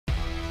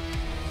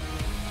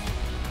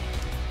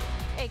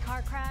A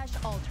car crash,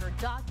 altered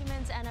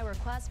documents, and a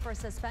request for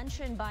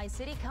suspension by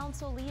city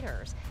council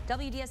leaders.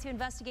 WDSU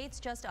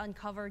Investigates just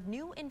uncovered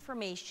new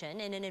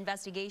information in an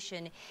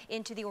investigation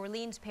into the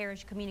Orleans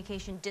Parish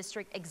Communication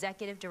District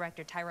Executive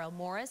Director Tyrell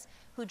Morris,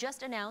 who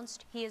just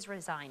announced he is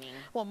resigning.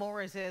 Well,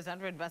 Morris is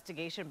under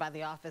investigation by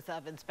the Office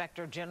of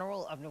Inspector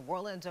General of New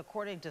Orleans,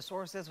 according to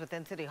sources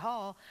within City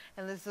Hall.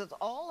 And this is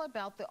all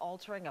about the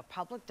altering of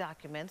public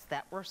documents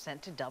that were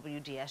sent to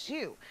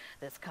WDSU.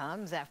 This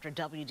comes after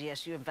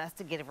WDSU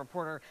investigative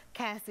reporter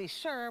Cassie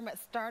Schirm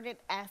started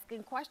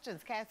asking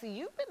questions. Cassie,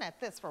 you've been at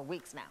this for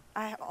weeks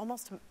now.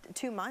 Almost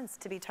 2 months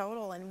to be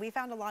total, and we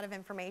found a lot of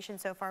information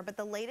so far, but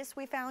the latest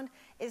we found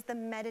is the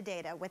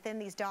metadata within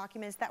these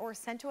documents that were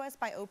sent to us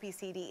by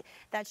OPCD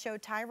that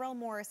showed Tyrell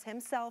Morris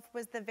himself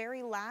was the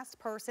very last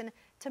person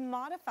to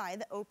modify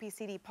the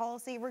OPCD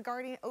policy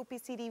regarding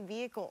OPCD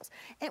vehicles.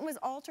 It was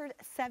altered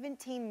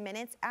 17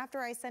 minutes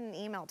after I sent an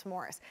email to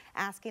Morris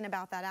asking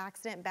about that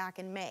accident back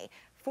in May.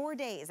 4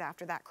 days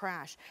after that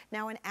crash.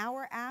 Now, an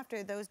hour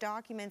after those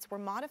documents were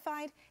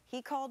modified,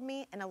 he called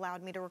me and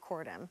allowed me to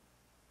record him.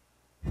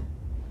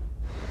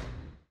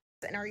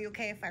 And are you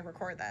okay if I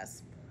record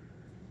this?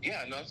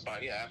 Yeah, no, that's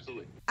fine. Yeah,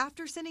 absolutely.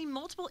 After sending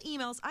multiple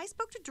emails, I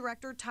spoke to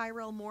Director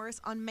Tyrell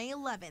Morris on May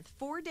 11th,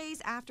 4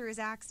 days after his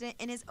accident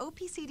in his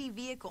OPCD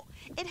vehicle.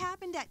 It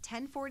happened at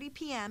 10:40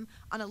 p.m.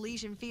 on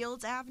Elysian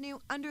Fields Avenue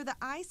under the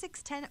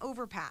I-610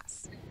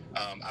 overpass.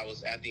 I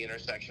was at the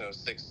intersection of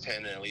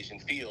 610 and Elysian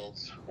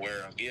Fields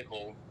where a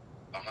vehicle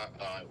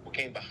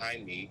came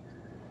behind me.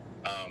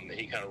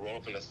 He kind of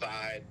rolled from the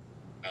side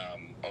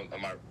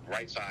on my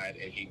right side,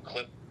 and he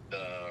clipped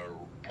the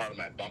part of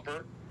my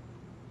bumper.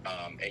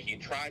 And he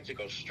tried to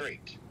go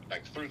straight,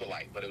 like through the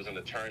light, but it was in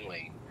the turn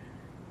lane.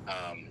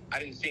 I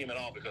didn't see him at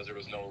all because there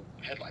was no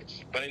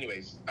headlights. But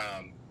anyways,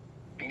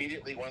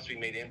 immediately once we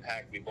made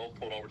impact, we both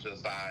pulled over to the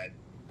side.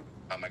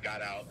 I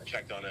got out, I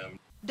checked on him.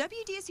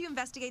 WDSU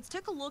Investigates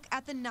took a look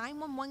at the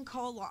 911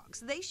 call logs.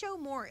 They show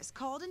Morris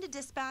called into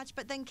dispatch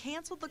but then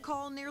canceled the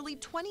call nearly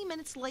 20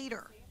 minutes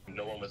later.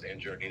 No one was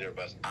injured, neither of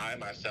us. I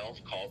myself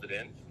called it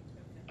in,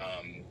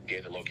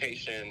 gave the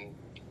location,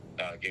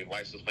 gave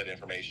license plate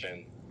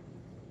information,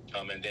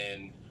 and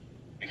then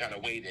we kind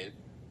of waited.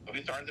 But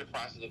we started the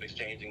process of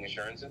exchanging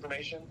insurance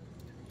information,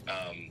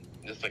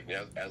 just like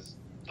as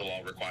the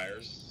law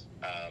requires.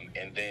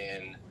 And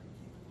then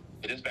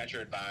the dispatcher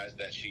advised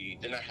that she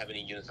did not have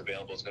any units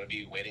available. It's going to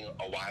be waiting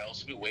a while.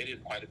 So we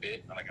waited quite a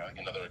bit, like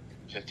another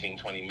 15,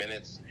 20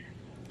 minutes.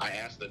 I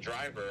asked the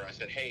driver, I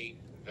said, hey,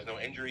 there's no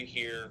injury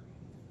here.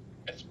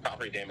 It's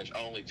property damage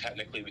only.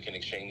 Technically, we can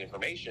exchange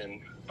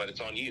information, but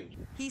it's on you.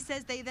 He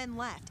says they then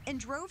left and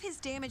drove his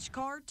damaged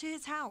car to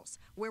his house,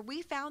 where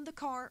we found the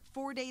car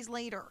 4 days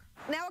later.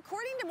 Now,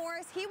 according to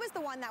Morris, he was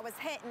the one that was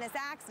hit in this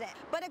accident.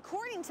 But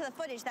according to the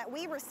footage that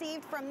we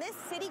received from this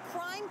city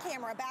crime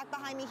camera back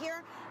behind me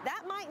here,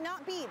 that might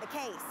not be the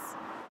case.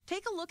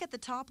 Take a look at the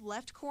top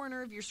left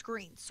corner of your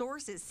screen.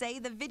 Sources say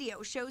the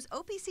video shows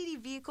OPCD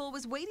vehicle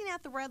was waiting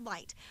at the red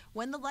light.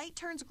 When the light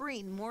turns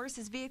green,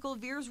 Morris's vehicle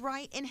veers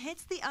right and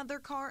hits the other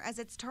car as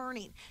it's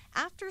turning.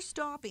 After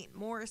stopping,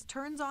 Morris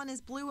turns on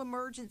his blue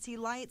emergency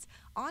lights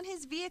on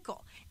his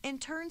vehicle and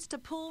turns to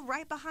pull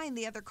right behind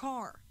the other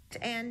car.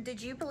 And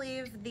did you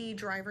believe the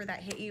driver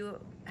that hit you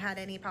had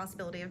any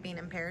possibility of being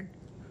impaired?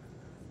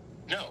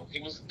 No,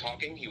 he was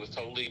talking. He was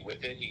totally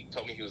with it. He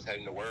told me he was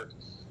heading to work.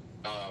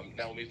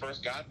 Now, when we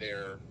first got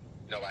there,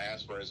 I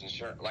asked for his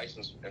insurance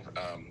license,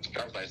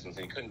 driver's license,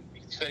 and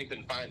he said he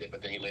couldn't find it,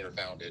 but then he later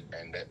found it.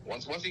 And that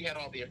once he had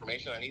all the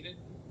information I needed,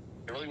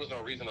 there really was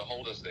no reason to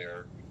hold us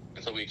there.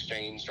 And so we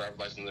exchanged driver's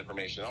license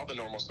information, all the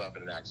normal stuff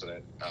in an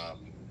accident.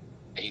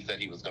 He said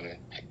he was going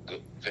to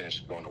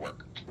finish going to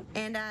work.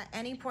 And at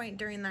any point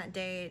during that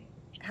day,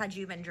 had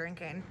you been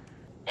drinking?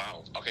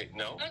 Wow. Okay,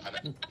 no.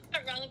 That's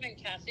not relevant,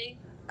 Cassie.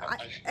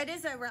 It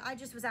is. I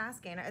just was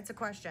asking. It's a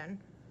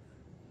question.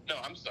 No,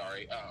 I'm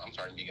sorry. I'm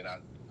sorry, Megan.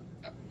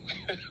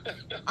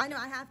 I know.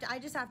 I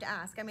just have to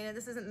ask. I mean,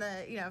 this isn't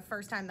the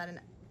first time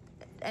that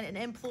an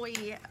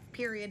employee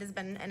period has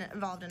been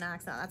involved in an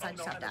accident. That's why I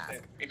just have to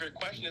ask. If your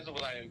question is,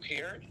 was I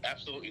impaired?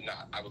 Absolutely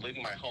not. I was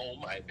leaving my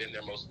home. I had been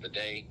there most of the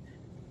day.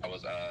 I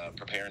was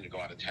preparing to go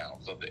out of town.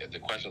 So if the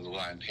question is,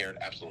 was I impaired?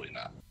 Absolutely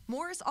not.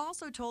 Morris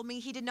also told me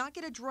he did not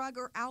get a drug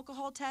or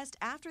alcohol test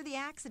after the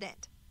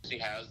accident. He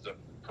has the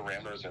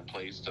parameters in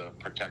place to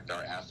protect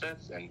our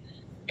assets, and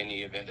in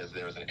the event as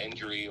there is an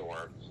injury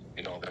or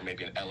there may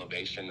be an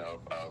elevation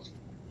of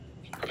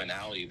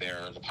criminality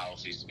there, the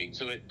policies speak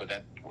to it, but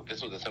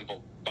this was a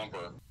simple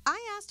bumper. I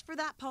asked for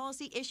that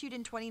policy issued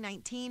in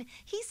 2019.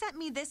 He sent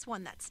me this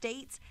one that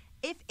states,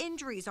 if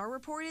injuries are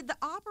reported, the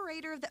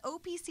operator of the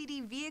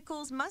OPCD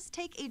vehicles must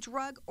take a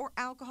drug or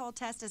alcohol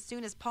test as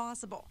soon as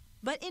possible.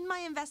 But in my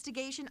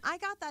investigation, I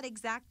got that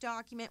exact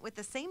document with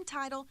the same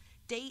title,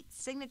 date,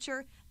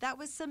 signature that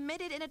was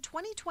submitted in a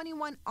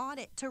 2021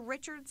 audit to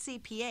Richard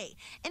CPA,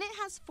 and it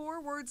has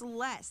 4 words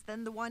less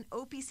than the one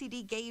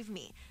OPCD gave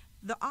me.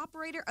 The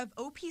operator of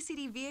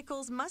OPCD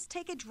vehicles must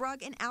take a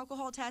drug and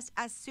alcohol test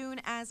as soon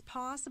as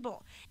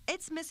possible.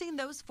 It's missing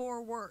those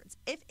 4 words,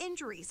 if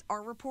injuries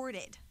are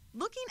reported.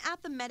 Looking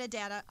at the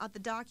metadata of the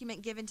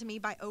document given to me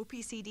by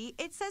OPCD,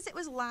 it says it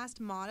was last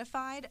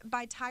modified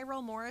by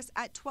Tyrell Morris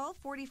at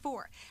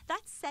 12:44.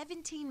 That's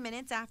 17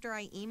 minutes after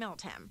I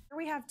emailed him.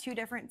 We have 2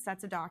 different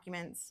sets of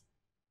documents,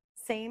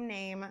 same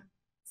name,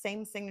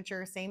 same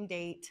signature, same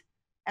date.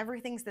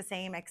 Everything's the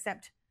same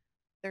except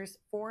there's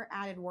 4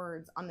 added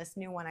words on this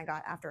new one I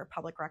got after a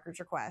public records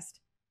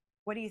request.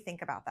 What do you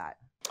think about that?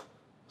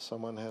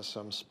 Someone has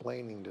some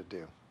splaining to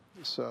do.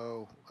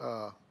 So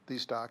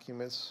these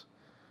documents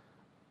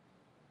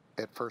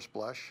at first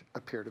blush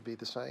appear to be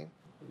the same.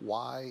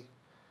 Why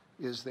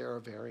is there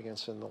a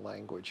variance in the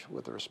language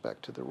with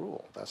respect to the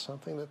rule? That's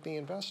something that the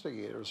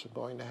investigators are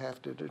going to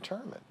have to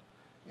determine.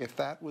 If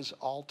that was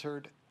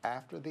altered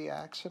after the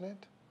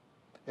accident,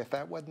 if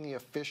that wasn't the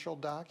official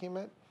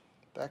document,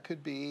 that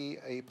could be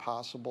a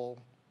possible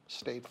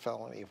state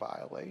felony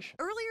violation.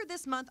 Earlier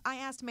this month, I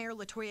asked Mayor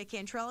LaToya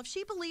Cantrell if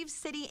she believes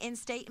city and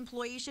state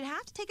employees should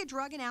have to take a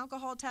drug and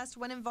alcohol test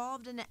when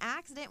involved in an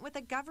accident with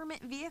a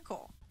government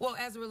vehicle. Well,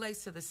 as it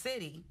relates to the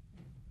city,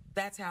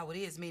 that's how it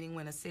is, meaning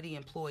when a city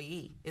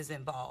employee is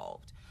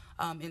involved.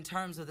 In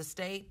terms of the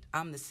state,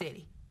 I'm the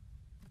city.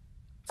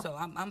 So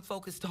I'm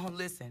focused on,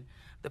 listen,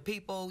 the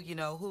people, you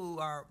know, who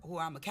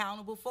I'm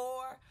accountable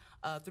for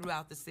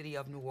throughout the city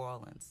of New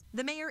Orleans.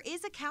 The mayor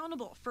is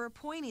accountable for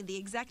appointing the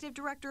executive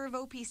director of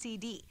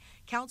OPCD.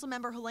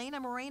 Councilmember Helena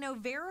Moreno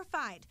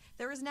verified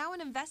there is now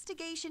an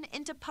investigation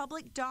into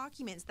public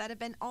documents that have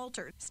been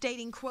altered,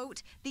 stating,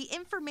 quote, the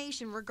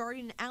information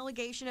regarding an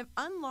allegation of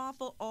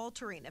unlawful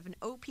altering of an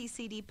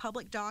OPCD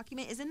public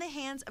document is in the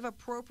hands of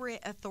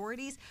appropriate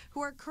authorities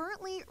who are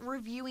currently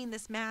reviewing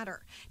this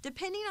matter.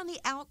 Depending on the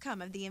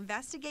outcome of the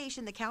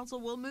investigation, the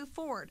council will move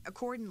forward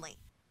accordingly.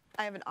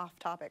 I have an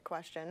off-topic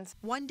question.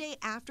 One day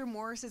after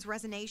Morris's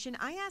resignation,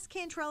 I asked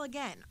Cantrell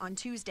again on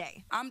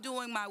Tuesday. I'm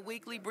doing my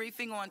weekly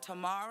briefing on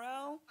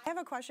tomorrow. I have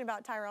a question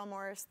about Tyrell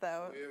Morris,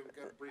 though.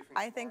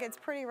 I think it's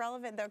pretty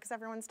relevant, though, because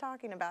everyone's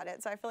talking about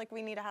it. So I feel like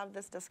we need to have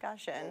this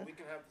discussion. Well, we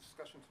can have the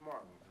discussion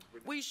tomorrow.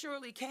 We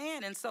surely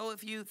can, and so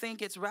if you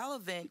think it's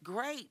relevant,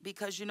 great,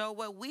 because you know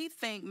what? We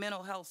think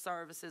mental health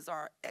services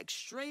are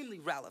extremely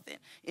relevant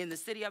in the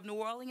city of New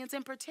Orleans,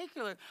 in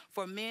particular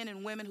for men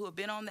and women who have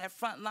been on that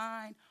front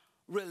line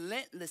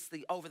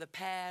relentlessly over the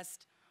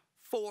past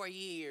 4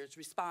 years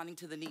responding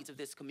to the needs of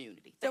this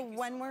community. So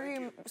when were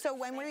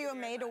you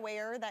made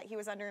aware that he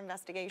was under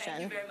investigation?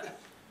 Thank you very much.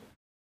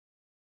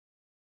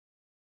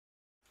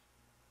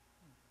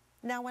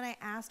 Now, when I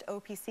asked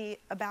OPC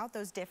about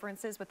those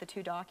differences with the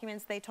 2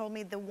 documents, they told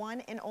me the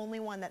one and only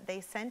one that they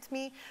sent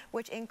me,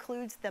 which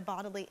includes the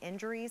bodily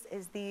injuries,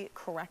 is the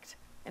correct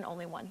and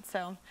only one.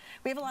 So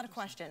we have a lot of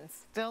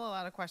questions. Still a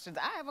lot of questions.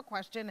 I have a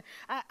question.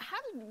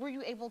 Were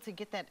you able to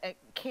get that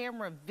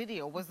camera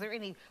video? Was there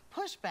any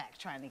pushback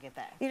trying to get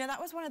that? You know, that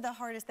was one of the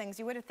hardest things.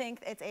 You would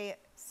think it's a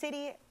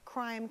city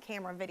crime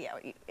camera video.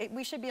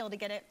 We should be able to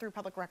get it through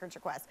public records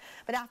requests.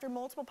 But after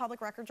multiple public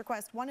records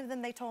requests, one of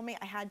them they told me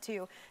I had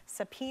to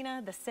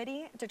subpoena the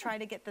city to try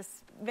to get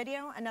this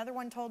video. Another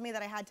one told me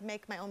that I had to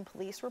make my own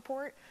police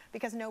report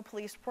because no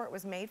police report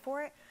was made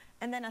for it.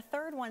 And then a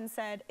third one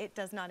said it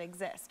does not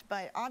exist.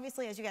 But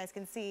obviously, as you guys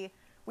can see,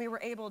 we were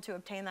able to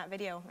obtain that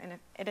video, and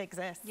it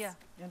exists. Yeah,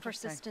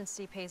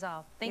 persistency pays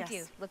off. Thank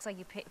you. Looks like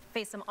you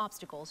faced some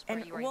obstacles.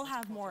 And we'll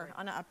have more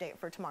on an update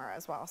for tomorrow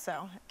as well.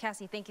 So,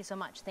 Cassie, thank you so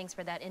much. Thanks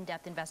for that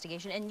in-depth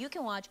investigation. And you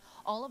can watch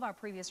all of our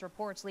previous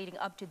reports leading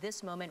up to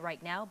this moment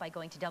right now by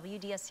going to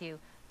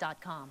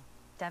WDSU.com.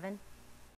 Devin?